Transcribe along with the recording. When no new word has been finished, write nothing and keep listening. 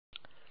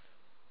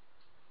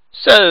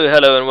So,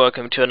 hello and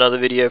welcome to another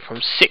video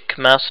from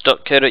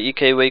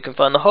sickmaths.co.uk, where you can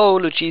find the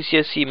whole of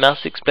GCSE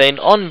Maths explained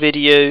on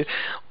video,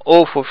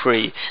 all for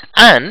free.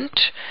 And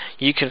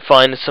you can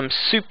find some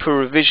super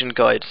revision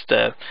guides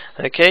there.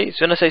 Okay,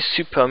 so when I say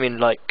super, I mean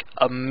like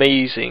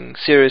amazing,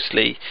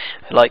 seriously.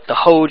 Like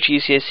the whole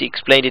GCSE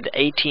explained in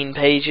 18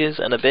 pages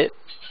and a bit.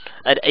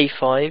 At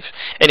A5.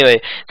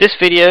 Anyway, this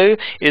video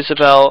is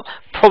about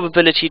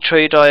probability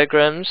tree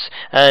diagrams,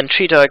 and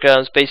tree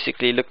diagrams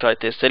basically look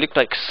like this. They look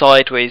like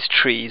sideways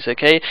trees,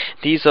 okay?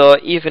 These are,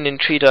 even in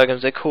tree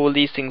diagrams, they call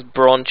these things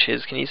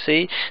branches. Can you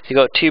see? So you've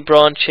got two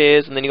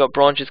branches, and then you've got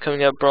branches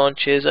coming out of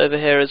branches over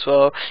here as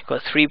well. You've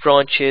got three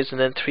branches, and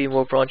then three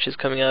more branches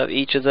coming out of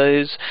each of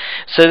those.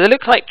 So they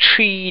look like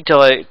trees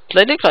that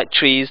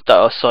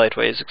are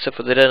sideways, except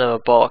for they don't have a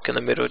bark in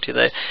the middle, do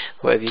they?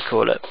 Whatever you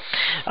call it.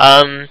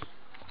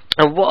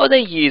 And what are they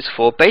used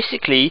for?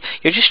 Basically,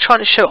 you're just trying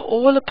to show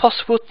all the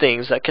possible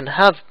things that can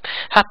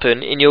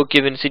happen in your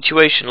given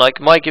situation.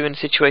 Like my given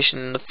situation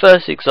in the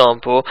first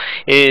example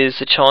is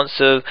the chance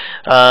of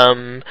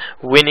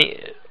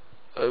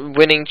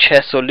winning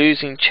chess or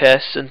losing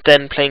chess, and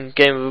then playing a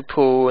game of a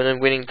pool and then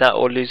winning that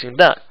or losing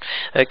that.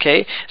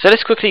 Okay, so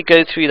let's quickly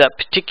go through that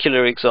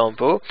particular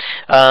example.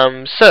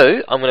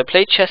 So I'm going to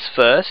play chess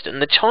first, and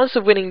the chance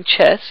of winning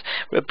chess,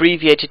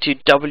 abbreviated to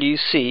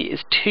WC,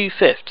 is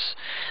 2/5.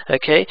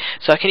 Okay,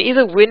 so I can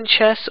either win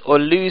chess or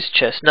lose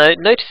chess. Now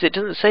notice it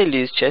doesn't say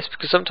lose chess,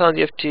 because sometimes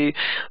you have to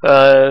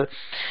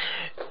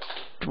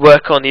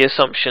work on the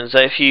assumptions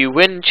that if you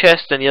win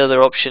chess, then the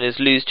other option is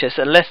lose chess,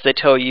 unless they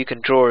tell you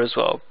can draw as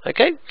well.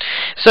 Okay,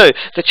 so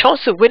the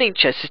chance of winning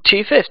chess is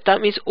 2/5.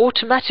 That means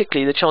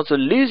automatically the chance of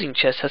losing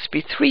chess has to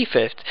be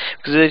 3/5,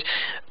 because the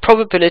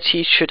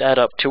probability should add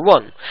up to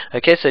 1.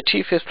 Okay, so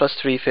 2/5 plus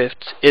 3/5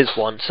 is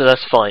 1, so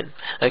that's fine.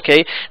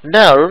 Okay,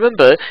 now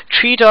remember,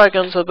 tree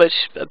diagrams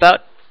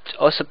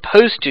are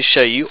supposed to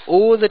show you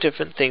all the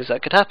different things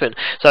that could happen.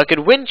 So I could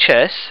win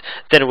chess,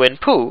 then win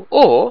pool,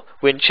 or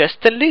win chess,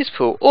 then lose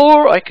pool,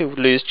 or I could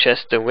lose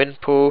chess, then win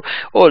pool,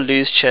 or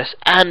lose chess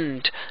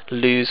and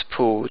lose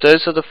pool.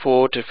 Those are the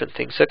four different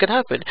things that could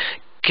happen,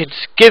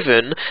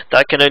 given that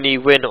I can only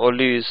win or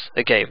lose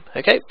a game,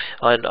 okay,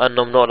 and I'm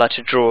not allowed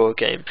to draw a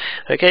game.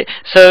 Okay,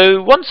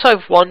 so once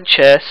I've won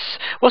chess,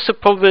 what's the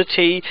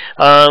probability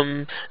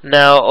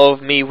now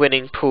of me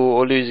winning pool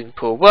or losing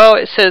pool? Well,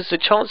 it says the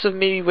chance of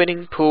me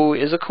winning pool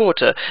is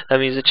 1/4. That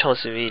means the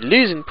chance of me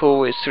losing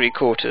pool is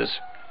 3/4.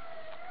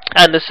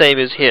 And the same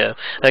is here.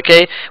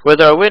 Okay,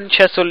 whether I win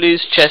chess or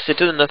lose chess, it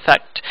doesn't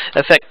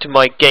affect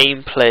my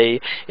gameplay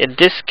in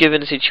this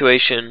given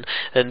situation,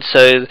 and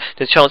so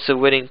the chance of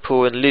winning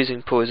pool and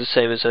losing pool is the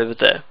same as over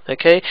there.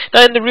 Okay,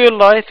 now in the real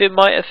life it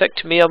might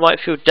affect me. I might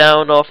feel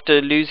down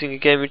after losing a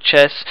game of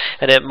chess,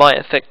 and it might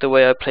affect the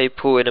way I play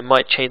pool, and it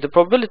might change the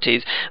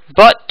probabilities.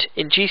 But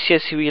in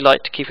GCSE we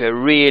like to keep it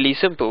really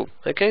simple.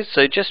 Okay,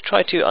 so just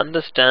try to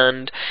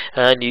understand,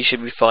 and you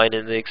should be fine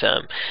in the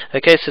exam.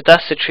 Okay, so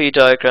that's the tree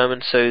diagram,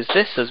 and so is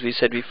this, as we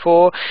said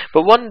before.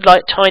 But one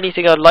tiny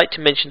thing I'd like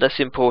to mention that's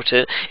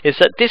important is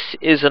that this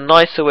is a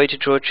nicer way to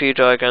draw tree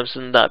diagrams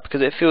than that,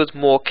 because it feels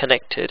more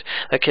connected.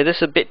 Okay, this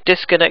is a bit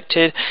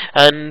disconnected,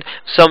 and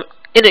some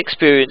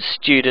inexperienced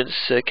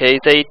students, okay,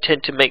 they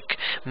tend to make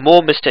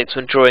more mistakes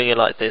when drawing it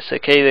like this.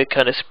 Okay, they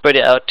kind of spread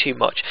it out too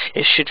much.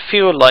 It should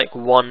feel like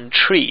one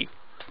tree.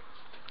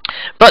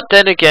 But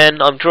then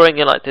again, I'm drawing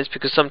it like this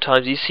because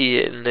sometimes you see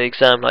it in the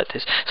exam like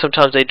this.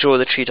 Sometimes they draw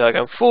the tree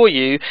diagram for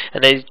you,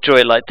 and they draw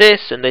it like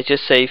this, and they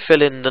just say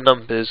fill in the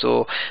numbers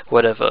or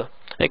whatever.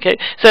 Okay,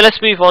 so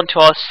let's move on to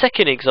our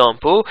second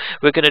example.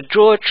 We're going to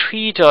draw a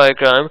tree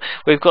diagram.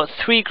 We've got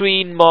 3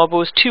 green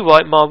marbles, 2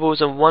 white marbles,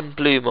 and 1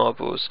 blue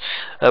marble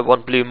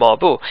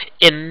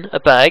in a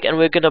bag, and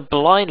we're going to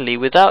blindly,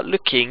 without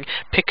looking,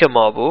 pick a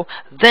marble.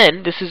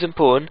 Then, this is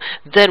important,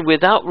 then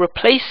without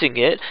replacing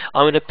it,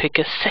 I'm going to pick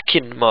a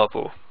second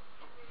marble.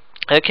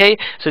 Okay,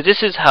 so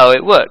this is how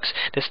it works.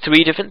 There's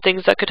 3 different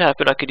things that could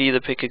happen. I could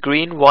either pick a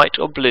green, white,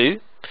 or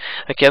blue.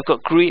 Okay, I've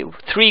got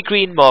 3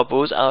 green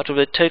marbles out of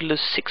a total of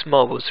 6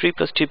 marbles. 3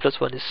 plus 2 plus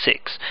 1 is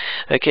 6.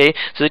 Okay,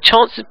 so the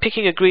chance of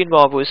picking a green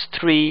marble is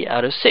 3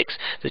 out of 6.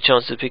 The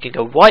chance of picking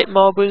a white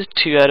marble is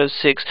 2 out of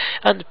 6.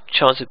 And the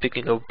chance of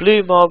picking a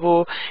blue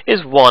marble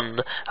is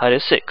 1 out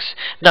of 6.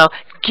 Now,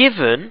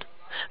 given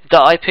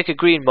that I pick a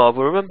green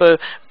marble, remember,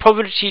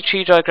 probability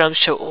tree diagrams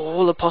show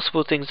all the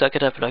possible things that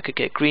could happen. I could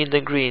get green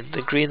then green,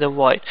 then green then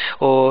white,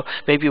 or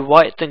maybe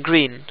white then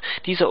green.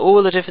 These are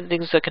all the different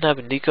things that can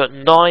happen. You've got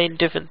 9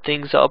 different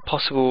things that are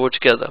possible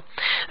altogether.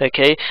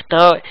 Okay,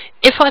 now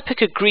if I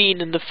pick a green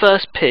in the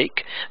first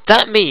pick,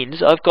 that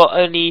means I've got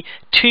only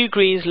 2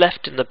 greens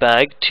left in the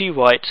bag, 2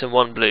 whites and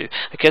 1 blue.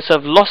 Okay, so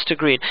I've lost a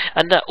green,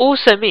 and that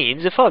also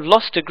means if I've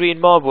lost a green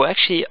marble, it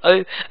actually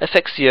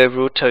affects the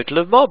overall total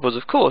of marbles.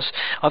 Of course,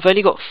 I've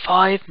only got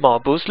 5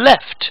 marbles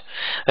left.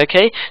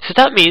 Okay, so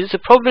that means the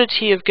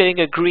probability of getting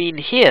a green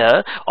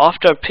here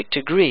after I've picked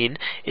a green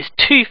is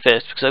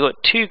 2/5, because I've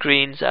got 2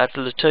 greens out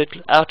of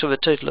a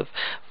total of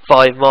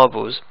 5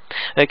 marbles.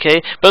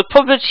 Okay, but the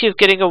probability of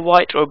getting a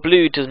white or a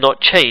blue does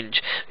not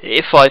change.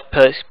 If I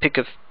pick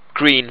a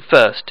green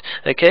first,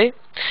 okay?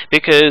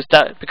 Because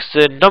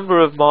the number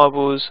of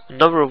marbles,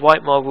 number of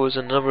white marbles,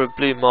 and number of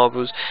blue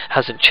marbles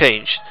hasn't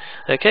changed,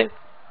 okay?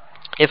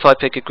 If I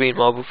pick a green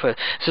marble first,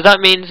 so that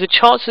means the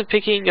chance of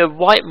picking a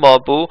white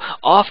marble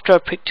after I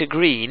picked a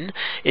green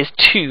is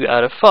 2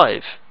 out of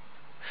 5.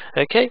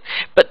 Okay,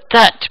 but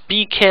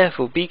be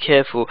careful,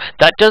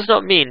 that does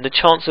not mean the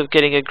chance of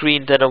getting a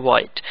green then a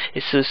white.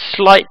 It's a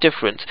slight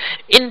difference.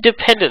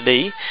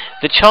 Independently,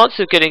 the chance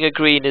of getting a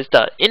green is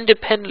that.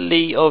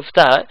 Independently of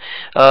that,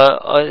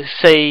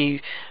 say,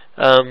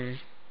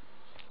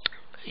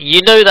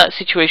 you know that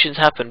situations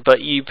happen, but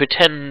you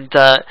pretend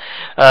that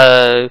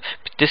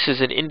this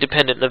is an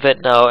independent event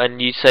now, and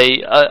you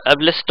say,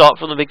 let's start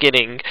from the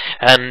beginning,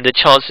 and the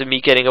chance of me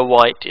getting a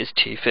white is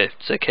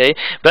 2/5, okay?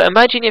 But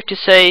imagine you have to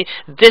say,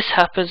 this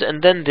happens,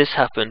 and then this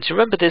happens.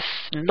 Remember, there's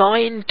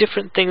 9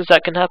 different things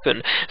that can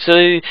happen.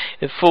 So,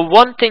 for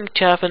one thing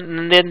to happen,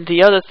 and then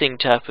the other thing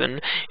to happen,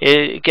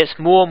 it gets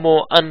more and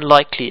more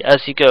unlikely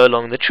as you go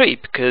along the tree,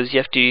 because you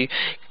have to,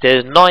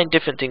 there's 9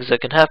 different things that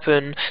can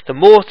happen. The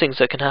more things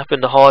that can happen,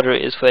 the harder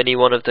it is for any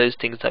one of those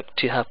things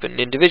to happen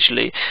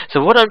individually.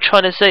 So what I'm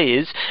trying to say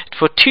is,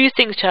 for 2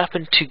 things to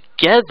happen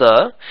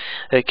together,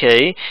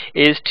 okay,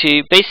 is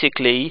to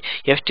basically,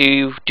 you have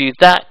to do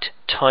that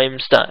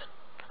times that.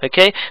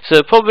 Okay, so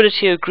the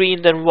probability of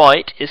green then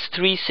white is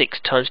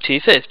 3/6 times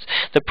 2/5.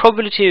 The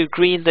probability of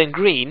green then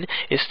green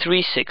is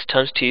 3/6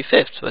 times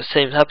 2/5. The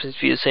same happens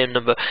to be the same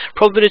number.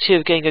 Probability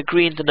of getting a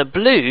green then a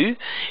blue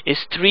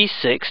is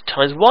 3/6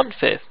 times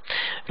 1/5.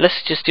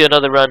 Let's just do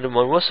another random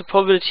one. What's the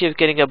probability of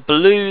getting a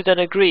blue then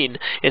a green?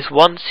 Is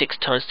 1/6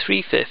 times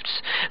 3/5.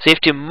 So you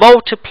have to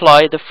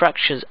multiply the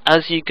fractions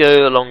as you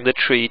go along the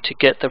tree to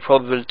get the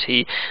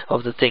probability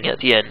of the thing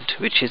at the end,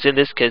 which is in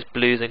this case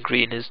blue then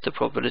green is the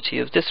probability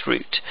of this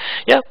root.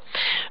 Yeah.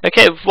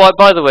 Okay. Well,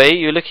 by the way,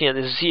 you're looking at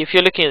this. If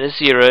you're looking at this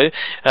 0,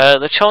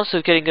 the chance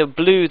of getting a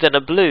blue then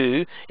a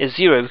blue is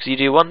 0 because you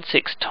do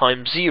 1/6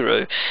 times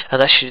 0, and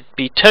that should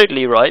be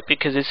totally right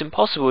because it's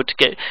impossible to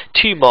get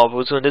 2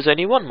 marbles when there's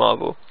only 1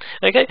 marble.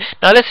 Okay.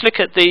 Now let's look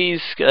at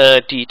these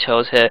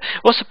details here.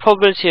 What's the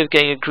probability of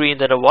getting a green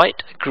then a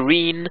white?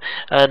 Green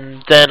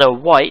and then a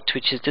white,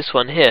 which is this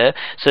one here.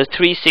 So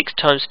 3/6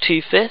 times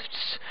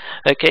 2/5.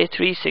 Okay,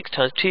 3/6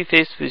 times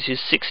 2/5, which is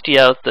 60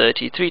 out of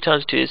 30. 3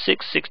 times 2 is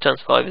 6, 6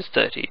 times 5 is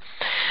 30.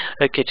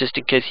 Okay, just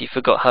in case you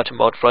forgot how to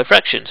multiply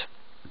fractions.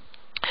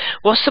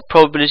 What's the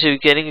probability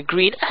of getting a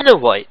green and a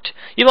white?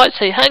 You might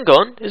say, hang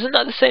on, isn't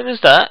that the same as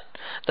that?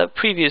 That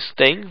previous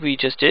thing we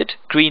just did,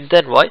 green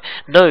then white.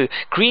 No,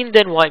 green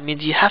then white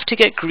means you have to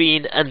get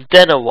green and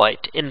then a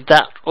white in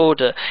that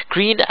order.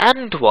 Green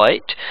and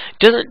white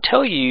doesn't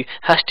tell you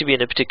has to be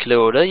in a particular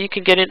order. You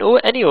can get in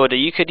any order.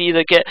 You could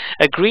either get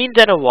a green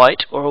then a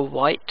white or a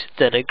white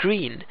then a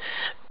green.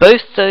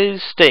 Both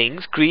those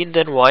things, green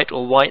then white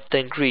or white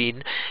then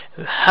green,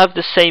 have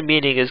the same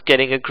meaning as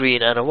getting a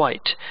green and a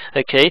white.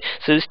 Okay,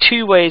 so there's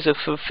 2 ways of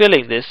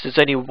fulfilling this. There's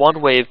only one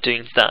way of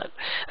doing that.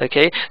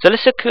 Okay, so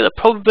let's look at the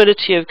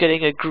probability of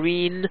getting a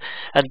green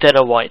and then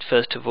a white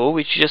first of all,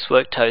 which you just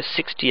worked out is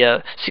 6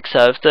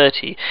 out of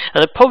 30.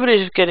 And the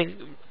probability of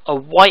getting a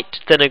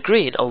white then a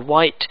green,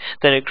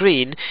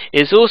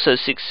 is also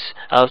 6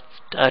 out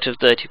of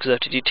 30 because I have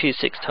to do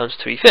 2/6 times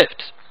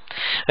 3/5.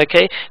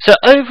 Okay, so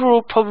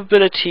overall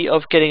probability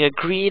of getting a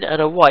green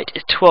and a white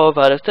is 12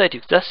 out of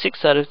 30. That's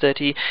 6 out of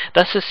 30,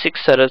 that's a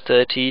 6 out of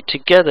 30.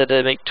 Together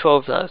they make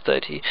 12 out of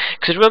 30.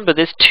 Because remember,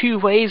 there's 2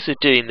 ways of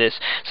doing this.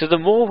 So the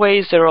more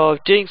ways there are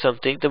of doing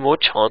something, the more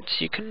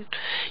chance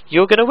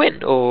you're going to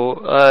win,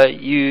 or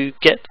you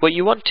get what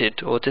you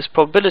wanted, or this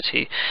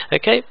probability.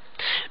 Okay?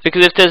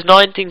 Because if there's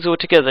 9 things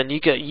altogether and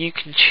you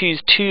can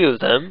choose 2 of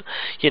them,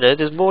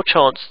 there's more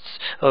chance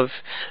of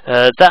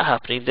that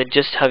happening than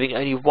just having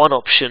only one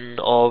option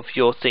of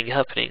your thing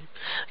happening.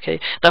 Okay.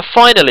 Now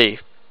finally,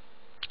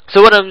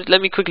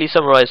 let me quickly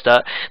summarize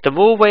that. The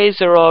more ways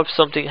there are of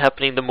something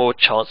happening, the more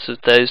chance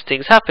of those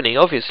things happening,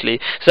 obviously.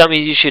 So that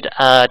means you should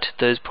add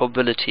those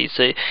probabilities.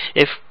 So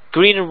if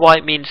green and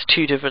white means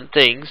 2 different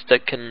things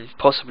that can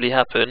possibly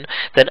happen,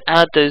 then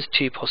add those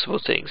 2 possible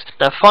things.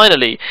 Now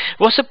finally,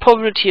 what's the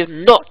probability of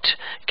not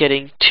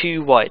getting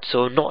 2 whites,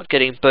 or not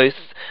getting both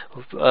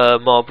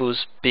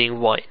marbles being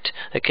white?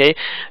 Okay,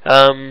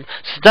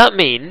 so that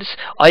means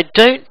I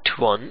don't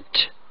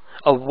want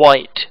a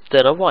white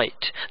then a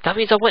white. That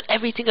means I want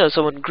everything else.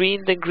 I want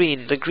green then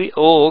green,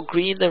 or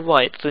green then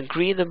white, then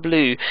green then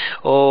blue,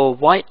 or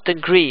white then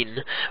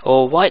green,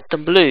 or white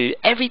then blue.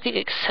 Everything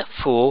except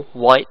for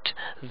white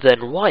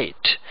then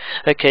white.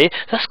 Okay,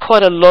 that's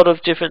quite a lot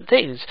of different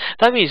things.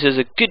 That means there's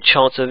a good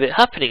chance of it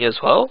happening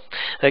as well.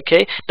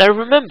 Okay, now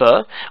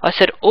remember, I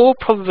said all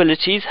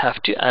probabilities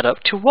have to add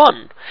up to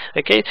 1.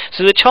 Okay,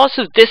 so the chance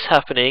of this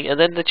happening, and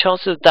then the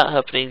chance of that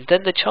happening,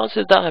 then the chance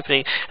of that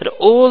happening, and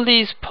all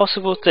these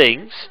possible things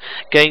things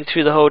going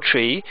through the whole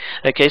tree.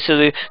 Okay, so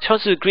the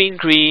chances of green,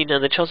 green,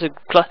 and the chance of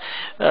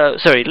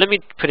sorry, let me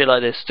put it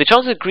like this: the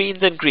chance of green,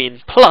 then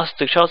green, plus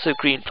the chance of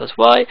green plus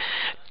y,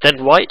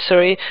 then white,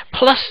 sorry,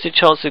 plus the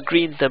chance of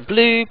green, then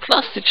blue,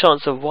 plus the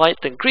chance of white,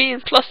 then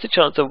green, plus the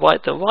chance of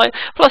white, then white,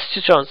 plus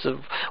the chance of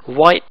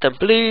white, then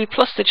blue,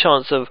 plus the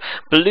chance of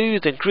blue,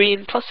 then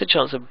green, plus the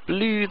chance of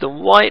blue, then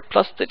white,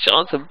 plus the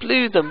chance of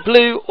blue, then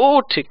blue,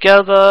 all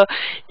together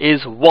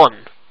is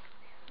 1.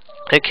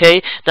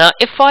 Okay, now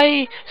if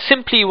I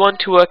simply want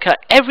to work out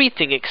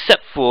everything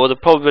except for the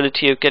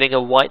probability of getting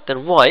a white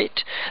then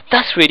white,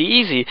 that's really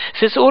easy.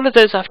 Since all of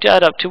those have to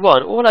add up to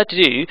 1, all I have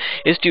to do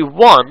is do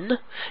 1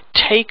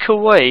 take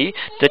away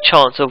the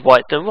chance of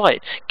white then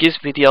white. Gives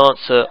me the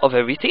answer of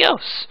everything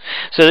else.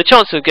 So the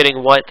chance of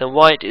getting white then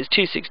white is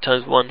 26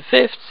 times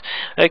 1/5,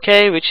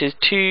 okay, which is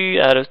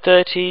 2 out of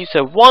 30.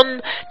 So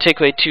 1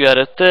 take away 2 out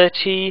of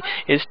 30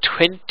 is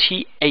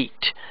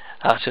 28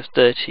 out of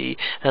 30,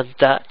 and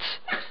that's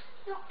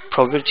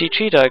probability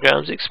tree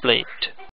diagrams explained.